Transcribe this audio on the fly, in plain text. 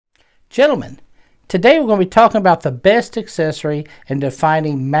Gentlemen, today we're going to be talking about the best accessory in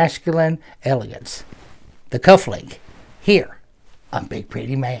defining masculine elegance, the cufflink, here on Big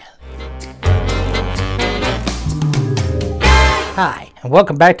Pretty Man. Hi, and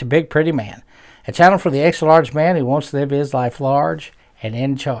welcome back to Big Pretty Man, a channel for the extra large man who wants to live his life large and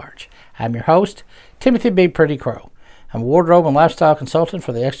in charge. I'm your host, Timothy Big Pretty Crowe. I'm a wardrobe and lifestyle consultant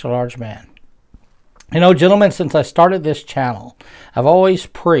for the extra large man. You know, gentlemen, since I started this channel, I've always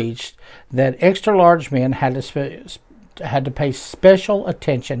preached that extra large men had to pay special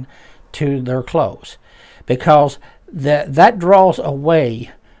attention to their clothes, because that draws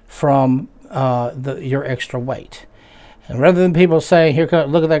away from your extra weight. And rather than people saying, "Here,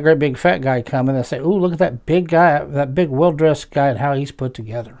 look at that great big fat guy coming," they say, "Ooh, look at that big guy, that big well-dressed guy, and how he's put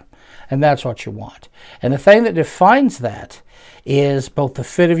together." And that's what you want. And the thing that defines that is both the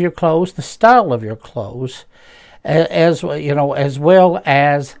fit of your clothes, the style of your clothes, as well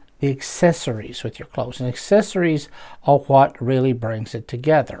as the accessories with your clothes. And accessories are what really brings it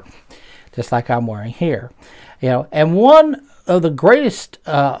together, just like I'm wearing here. And one of the greatest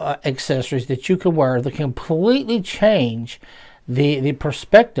accessories that you can wear that can completely change the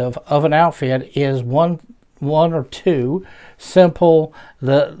perspective of an outfit is one or two simple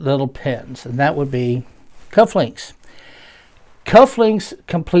little pins, and that would be cufflinks. Cufflinks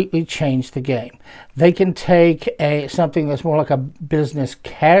completely change the game. They can take something that's more like a business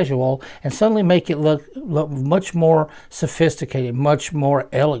casual and suddenly make it look much more sophisticated, much more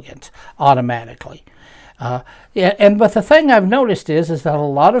elegant automatically. But the thing I've noticed is that a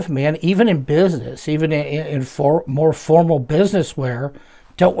lot of men, even in business, even in more formal business wear,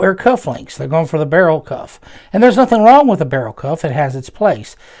 don't wear cufflinks. They're going for the barrel cuff. And there's nothing wrong with a barrel cuff. It has its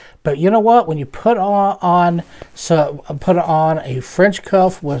place. But you know what? When you put on a French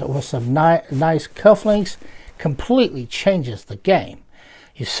cuff with some nice cufflinks, completely changes the game.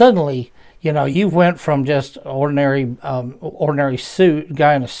 You suddenly, you went from just ordinary suit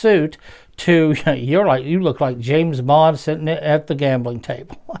guy in a suit to you look like James Bond sitting at the gambling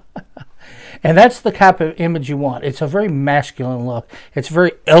table. And that's the type of image you want. It's a very masculine look. It's a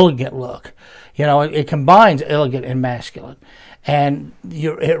very elegant look. It combines elegant and masculine. And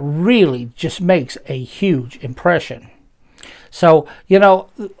it really just makes a huge impression. So,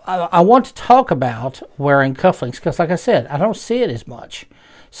 I want to talk about wearing cufflinks because, like I said, I don't see it as much.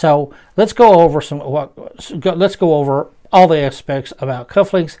 So let's go over all the aspects about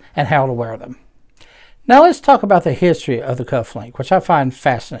cufflinks and how to wear them. Now let's talk about the history of the cufflink, which I find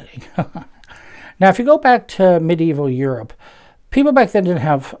fascinating. Now, if you go back to medieval Europe, people back then didn't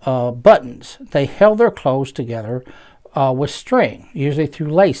have buttons. They held their clothes together with string, usually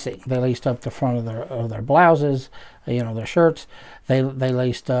through lacing. They laced up the front of their blouses, their shirts. They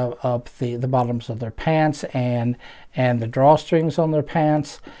laced up the bottoms of their pants and the drawstrings on their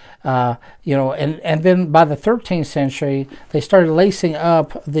pants. And then by the 13th century, they started lacing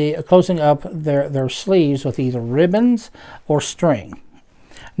up closing up their sleeves with either ribbons or string.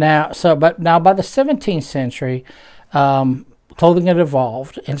 Now by the 17th century, clothing had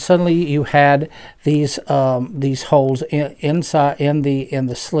evolved, and suddenly you had these holes inside in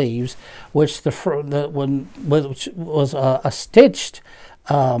the sleeves, which was a stitched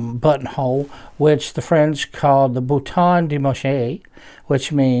buttonhole, which the French called the bouton de manche,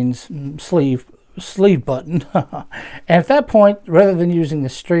 which means sleeve button. And at that point, rather than using the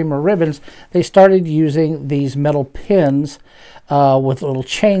string or ribbons, they started using these metal pins with little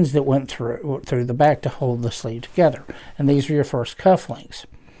chains that went through the back to hold the sleeve together. And these were your first cufflinks.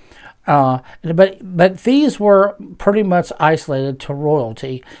 But these were pretty much isolated to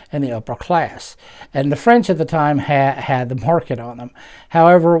royalty and the upper class. And the French at the time had the market on them.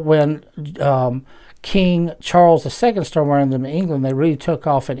 However, when King Charles II started wearing them in England, they really took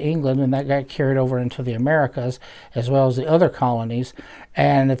off in England, and that got carried over into the Americas as well as the other colonies.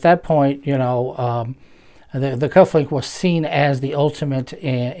 And at that point, the cufflink was seen as the ultimate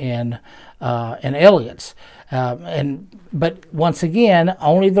in elegance. But once again,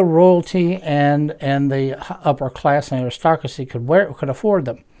 only the royalty and the upper class and aristocracy could afford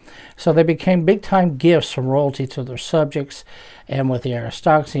them. So they became big-time gifts from royalty to their subjects, and with the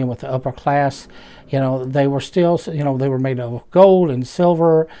aristocracy and with the upper class, they were still, they were made of gold and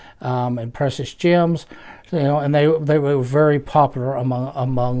silver and precious gems, and they were very popular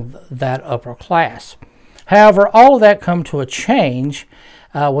among that upper class. However, all of that come to a change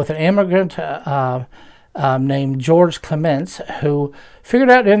with an immigrant named George Clements, who figured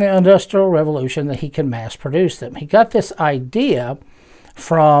out during the Industrial Revolution that he could mass produce them. He got this idea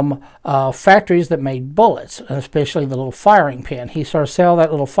from factories that made bullets, especially the little firing pin. He started selling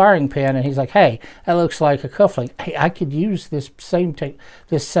that little firing pin, and he's like, "Hey, that looks like a cufflink. Hey, I could use this same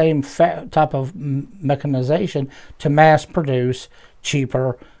type of mechanization to mass produce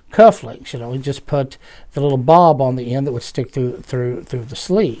cheaper cufflinks." You know, he just put the little bob on the end that would stick through the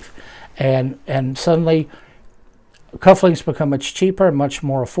sleeve, and suddenly cufflinks become much cheaper and much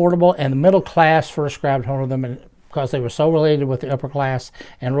more affordable. And the middle class first grabbed hold of them, and because they were so related with the upper class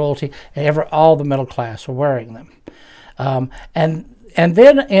and royalty, and all the middle class were wearing them. And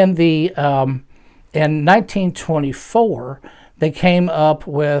then in 1924, they came up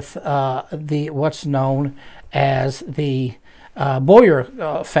with what's known as the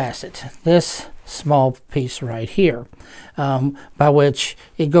Boyer facet, this small piece right here, by which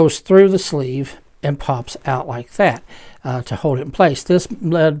it goes through the sleeve and pops out like that to hold it in place. This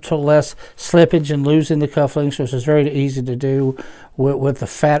led to less slippage and losing the cufflinks, which is very easy to do with the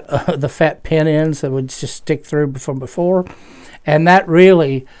fat pin ends that would just stick through from before, and that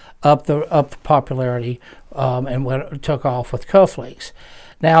really upped the popularity and took off with cufflinks.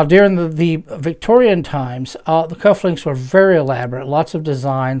 Now, during the Victorian times, the cufflinks were very elaborate, lots of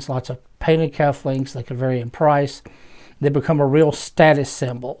designs, lots of painted cufflinks. They could vary in price. They become a real status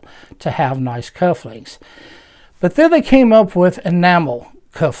symbol to have nice cufflinks. But then they came up with enamel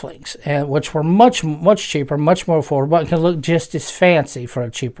cufflinks, which were much cheaper, much more affordable, and can look just as fancy for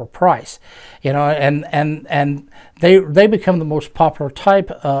a cheaper price. You know, and they become the most popular type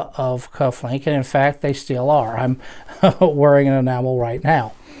of cufflink, and in fact they still are. I'm wearing an enamel right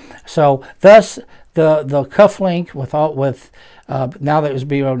now. So thus the cufflink now that it was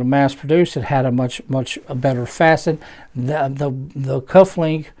being able to mass produce, it had a much better fasten. The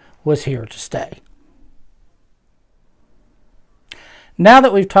cufflink was here to stay. Now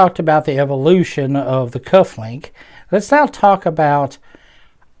that we've talked about the evolution of the cufflink, let's now talk about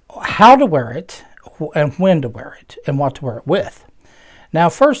how to wear it and when to wear it and what to wear it with. Now,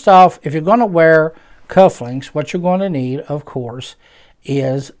 first off, if you're going to wear cufflinks, what you're going to need, of course,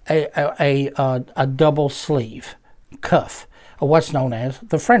 is a double sleeve cuff, or what's known as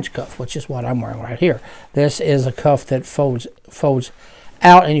the French cuff, which is what I'm wearing right here. This is a cuff that folds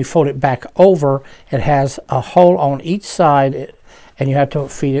out, and you fold it back over. It has a hole on each side, and you have to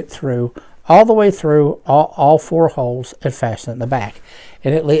feed it through all the way through all four holes and fasten it in the back,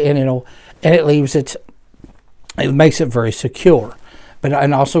 and it leaves it. It makes it very secure,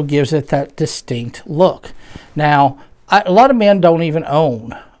 and also gives it that distinct look. Now, a lot of men don't even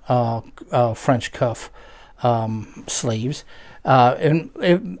own French cuff sleeves,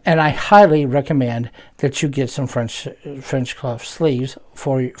 and I highly recommend that you get some French cuff sleeves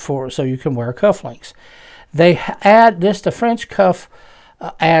so you can wear cufflinks. They add this. The French cuff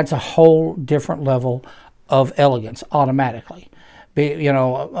adds a whole different level of elegance automatically.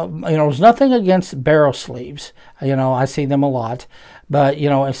 There's nothing against barrel sleeves. I see them a lot, but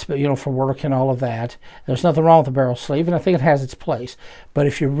it's for work and all of that. There's nothing wrong with a barrel sleeve, and I think it has its place. But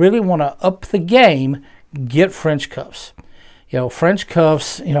if you really want to up the game, get French cuffs. French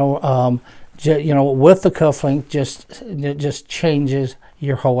cuffs. With the cufflink, just changes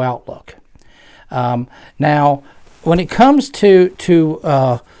your whole outlook. Now, when it comes to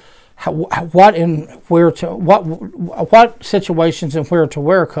what situations and where to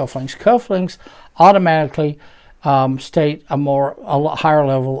wear cufflinks automatically state a higher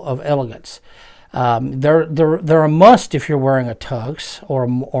level of elegance. They're a must if you're wearing a tux or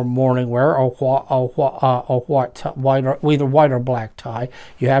morning wear either white or black tie.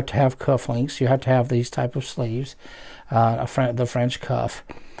 You have to have cufflinks. You have to have these type of sleeves, the French cuff.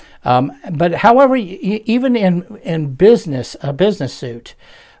 But however, even in a business suit,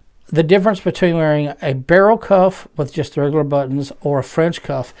 the difference between wearing a barrel cuff with just regular buttons or a French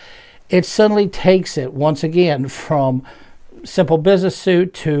cuff, it suddenly takes it once again from simple business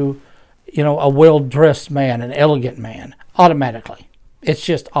suit to a well-dressed man, an elegant man, automatically. It's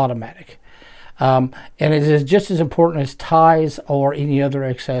just automatic. And it is just as important as ties or any other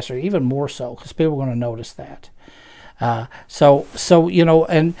accessory, even more so, because people are going to notice that. And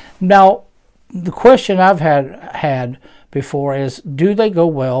now the question I've had before is, do they go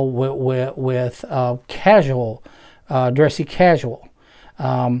well with casual, dressy casual,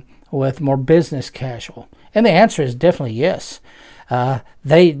 with more business casual? And the answer is definitely yes.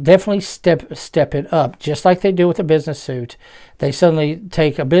 They definitely step it up, just like they do with a business suit. They suddenly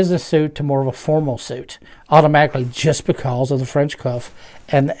take a business suit to more of a formal suit automatically, just because of the French cuff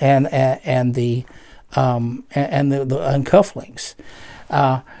and the cufflinks.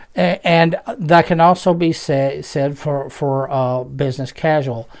 And that can also be said for business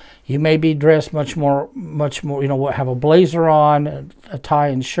casual. You may be dressed much more, have a blazer on, a tie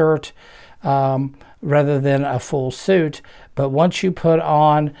and shirt, rather than a full suit. But once you put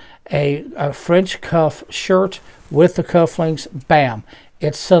on a French cuff shirt with the cufflinks, bam,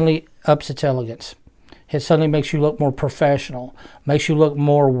 it suddenly ups its elegance. It suddenly makes you look more professional, makes you look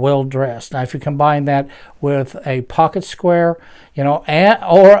more well-dressed. Now, if you combine that with a pocket square,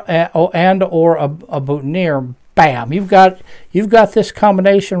 or a boutonniere, bam, you've got this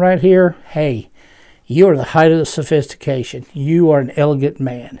combination right here. Hey, you are the height of the sophistication. You are an elegant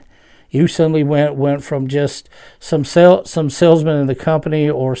man. You suddenly went from just some salesman in the company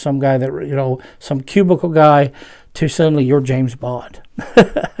or some guy that some cubicle guy to suddenly you're James Bond.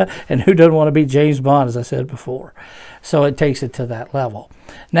 And who doesn't want to be James Bond, as I said before? So it takes it to that level.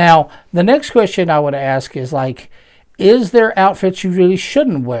 Now, the next question I would ask is is there outfits you really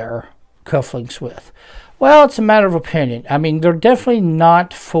shouldn't wear cufflinks with? Well, it's a matter of opinion. I mean, they're definitely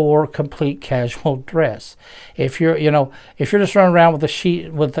not for complete casual dress. If you're just running around with a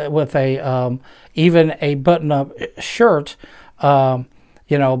sheet with a even a button-up shirt, and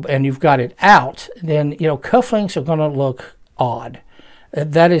you've got it out, then cufflinks are going to look odd.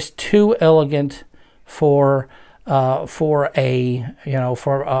 That is too elegant for a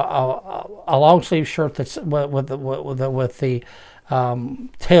long sleeve shirt that's with the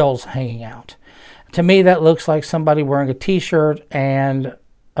tails hanging out. To me, that looks like somebody wearing a t-shirt and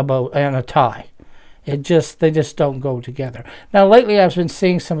a tie. They just don't go together. Now, lately, I've been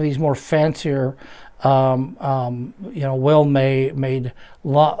seeing some of these more fancier, well-made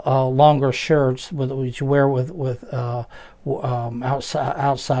longer shirts which you wear with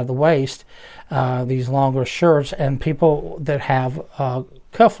outside the waist. These longer shirts, and people that have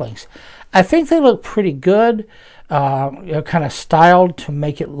cufflinks. I think they look pretty good. Kind of styled to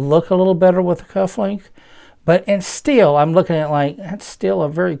make it look a little better with the cufflink. And still, I'm looking at that's still a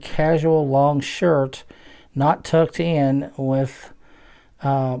very casual long shirt, not tucked in with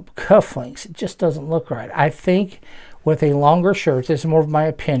cufflinks. It just doesn't look right. I think with a longer shirt, this is more of my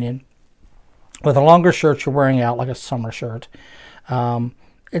opinion, with a longer shirt you're wearing out like a summer shirt,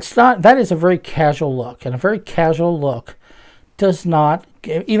 that is a very casual look, and a very casual look does not,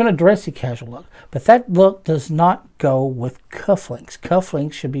 even a dressy casual look, but that look does not go with cufflinks.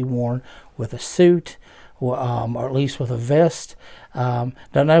 Cufflinks should be worn with a suit, or at least with a vest. Don't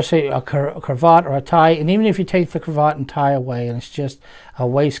necessarily a cravat or a tie. And even if you take the cravat and tie away, and it's just a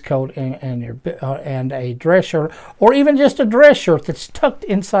waistcoat and a dress shirt, or even just a dress shirt that's tucked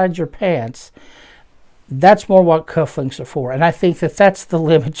inside your pants, that's more what cufflinks are for. And I think that's the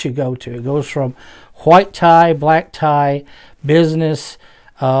limit you go to. It goes from white tie, black tie, business,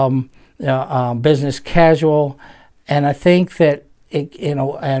 business casual, and I think that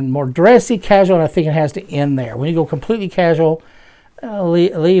and more dressy casual. And I think it has to end there. When you go completely casual,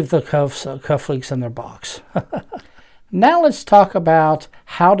 leave the cufflinks in their box. Now let's talk about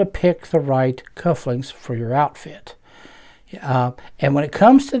how to pick the right cufflinks for your outfit. And when it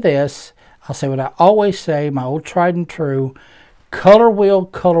comes to this, I'll say what I always say, my old tried and true: color wheel,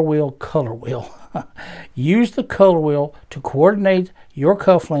 color wheel, color wheel. Use the color wheel to coordinate your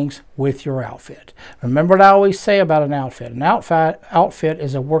cufflinks with your outfit. Remember what I always say about an outfit. An outfit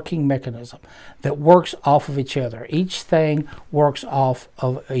is a working mechanism that works off of each other. Each thing works off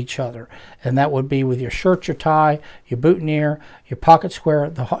of each other. And that would be with your shirt, your tie, your boutonniere, your pocket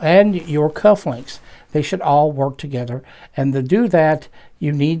square, and your cufflinks. They should all work together. And to do that,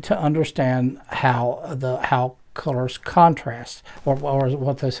 you need to understand how colors contrast, or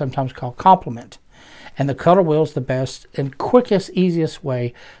what they sometimes call complement. And the color wheel is the best and quickest, easiest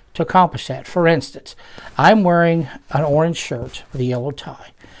way to accomplish that. For instance, I'm wearing an orange shirt with a yellow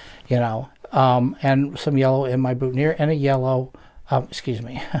tie, and some yellow in my boutonniere, and a yellow,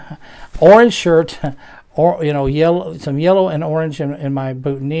 orange shirt, or yellow, some yellow and orange in my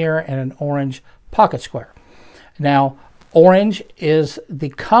boutonniere, and an orange pocket square. Now, orange is the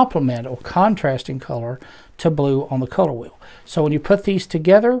complement or contrasting color to blue on the color wheel. So when you put these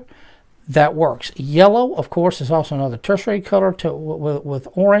together, that works. Yellow, of course, is also another tertiary color with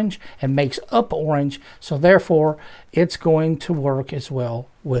orange and makes up orange. So therefore, it's going to work as well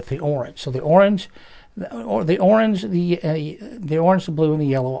with the orange. So the orange, the orange, the blue, and the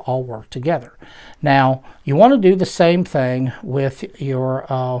yellow all work together. Now, you want to do the same thing with your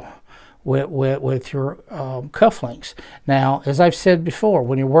with your cufflinks. Now, as I've said before,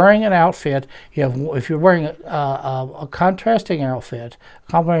 when you're wearing an outfit, if you're wearing a contrasting outfit,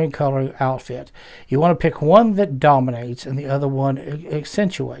 a complementary color outfit, you want to pick one that dominates and the other one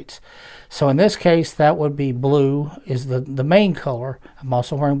accentuates. So in this case, that would be blue is the main color. I'm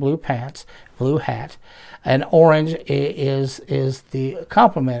also wearing blue pants, blue hat, and orange is the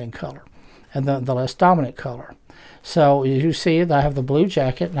complementing color and the less dominant color. So as you see, I have the blue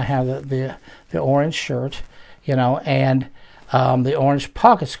jacket and I have the orange shirt, and the orange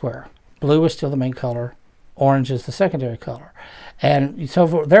pocket square. Blue is still the main color. Orange is the secondary color. And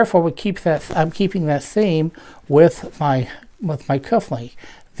so therefore we keep that. I'm keeping that theme with my cufflink,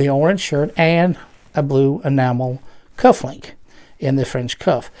 the orange shirt and a blue enamel cufflink in the French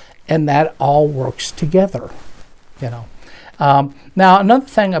cuff, and that all works together, Now, another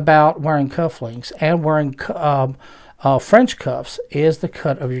thing about wearing cufflinks and wearing French cuffs is the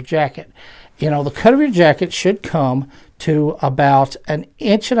cut of your jacket. The cut of your jacket should come to about an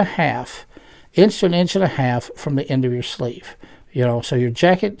inch to an inch and a half from the end of your sleeve. So your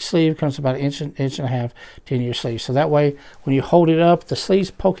jacket sleeve comes about an inch and a half to your sleeve. So that way, when you hold it up, the sleeve's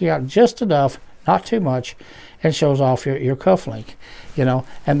poking out just enough, not too much, and shows off your cufflink,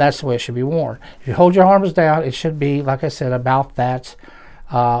 and that's the way it should be worn. If you hold your arms down, it should be, like I said, about that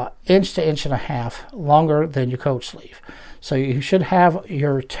inch to inch and a half longer than your coat sleeve. So you should have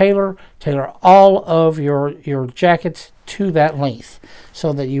your tailor all of your jackets to that length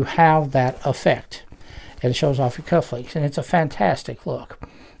so that you have that effect. And it shows off your cufflinks, and it's a fantastic look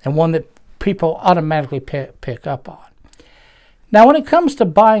and one that people automatically pick up on. Now, when it comes to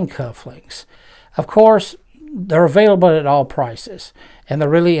buying cufflinks, of course, they're available at all prices, and they're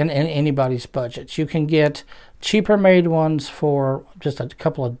really in anybody's budgets. You can get cheaper made ones for just a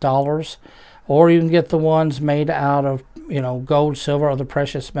couple of dollars, or you can get the ones made out of gold, silver, other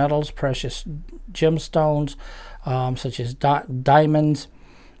precious metals, precious gemstones, such as diamonds,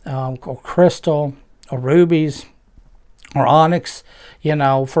 or crystal, or rubies, or onyx,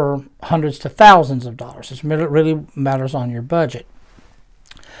 for hundreds to thousands of dollars. It really matters on your budget.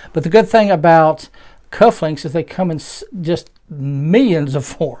 But the good thing about cufflinks is they come in just millions of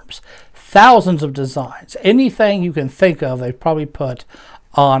forms, thousands of designs. Anything you can think of, they've probably put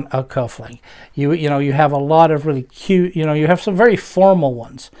on a cufflink. You have a lot of really cute, you have some very formal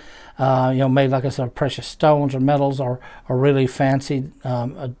ones, made, like I said, of precious stones or metals, or really fancy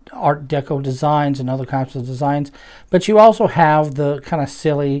Art Deco designs and other kinds of designs. But you also have the kind of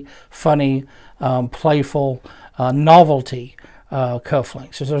silly, funny, playful, novelty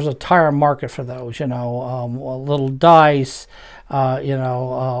cufflinks. So there's a entire market for those, little dice,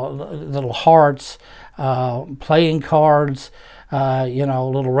 little hearts, playing cards,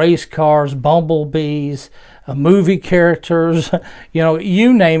 little race cars, bumblebees, movie characters,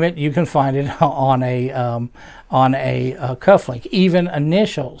 you name it, you can find it on a cufflink. Even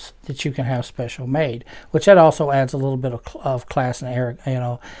initials that you can have special made, which that also adds a little bit of class and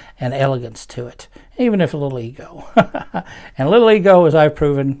and elegance to it, even if a little ego. And a little ego, as I've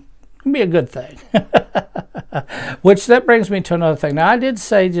proven, can be a good thing. Which that brings me to another thing. Now, I did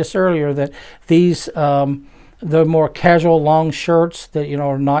say just earlier that these the more casual long shirts that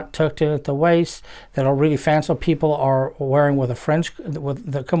are not tucked in at the waist, that are really fancy, people are wearing with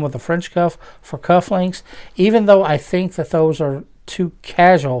that come with a French cuff for cufflinks. Even though I think that those are too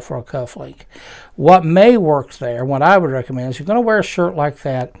casual for a cufflink, what may work there, what I would recommend, is if you're going to wear a shirt like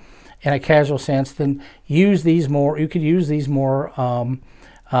that in a casual sense, then use these more. You could use these more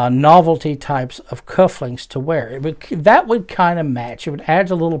novelty types of cufflinks to wear. That would kind of match. It would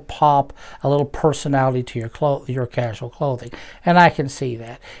add a little pop, a little personality to your casual clothing, and I can see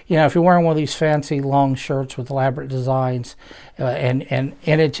that. If you're wearing one of these fancy long shirts with elaborate designs, and in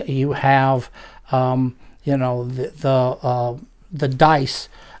it you have the dice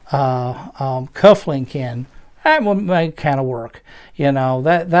cufflink in, that would make kind of work.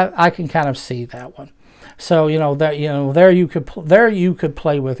 That I can kind of see that one. So there you could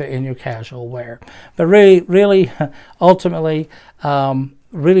play with it in your casual wear. But really, ultimately,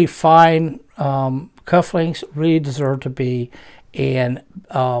 really fine cufflinks really deserve to be in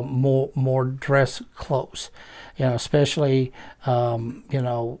more dress clothes. Especially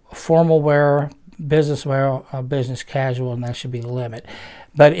formal wear, business wear, business casual, and that should be the limit.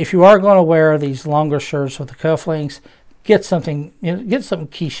 But if you are going to wear these longer shirts with the cufflinks, get something, get something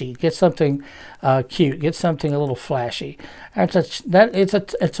quiche, get something cute, get something a little flashy.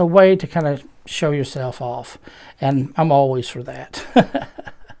 It's a way to kind of show yourself off, and I'm always for that.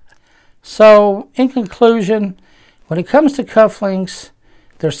 So, in conclusion, when it comes to cufflinks,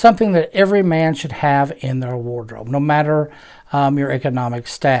 They're something that every man should have in their wardrobe, no matter your economic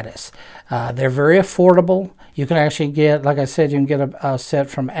status. They're very affordable. You can actually get, like I said, you can get a set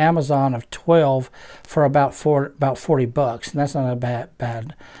from Amazon of 12 for about 40 bucks, and that's not a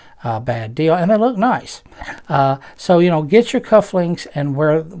bad deal, and they look nice. So, you know, get your cufflinks and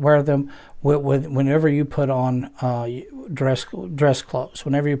wear them whenever you put on dress clothes,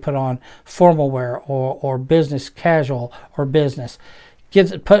 whenever you put on formal wear or business casual or business.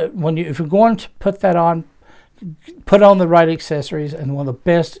 If you're going to put that on, put on the right accessories, and one of the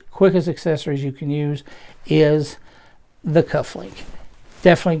best, quickest accessories you can use is the cufflink.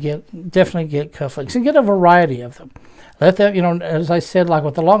 Definitely get cufflinks and get a variety of them. Let them, you know, as I said, like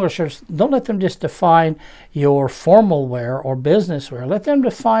with the longer shirts, don't let them just define your formal wear or business wear. Let them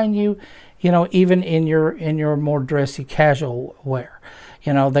define you, you know, even in your more dressy casual wear.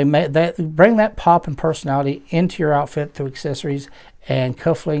 You know, they bring that pop and personality into your outfit through accessories, and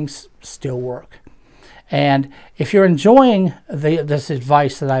cufflinks still work. And if you're enjoying this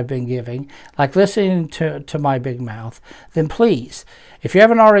advice that I've been giving, like listening to my big mouth, then please, if you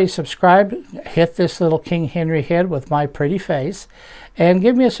haven't already subscribed, hit this little King Henry head with my pretty face and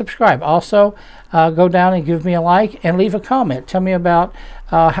give me a subscribe. Also, go down and give me a like and leave a comment. Tell me about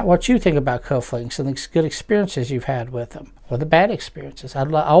what you think about cufflinks and the good experiences you've had with them, or the bad experiences. I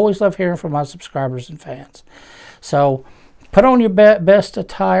always love hearing from my subscribers and fans. So put on your best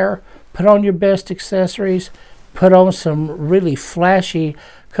attire, put on your best accessories, put on some really flashy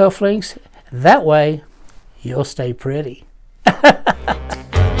cufflinks. That way, you'll stay pretty.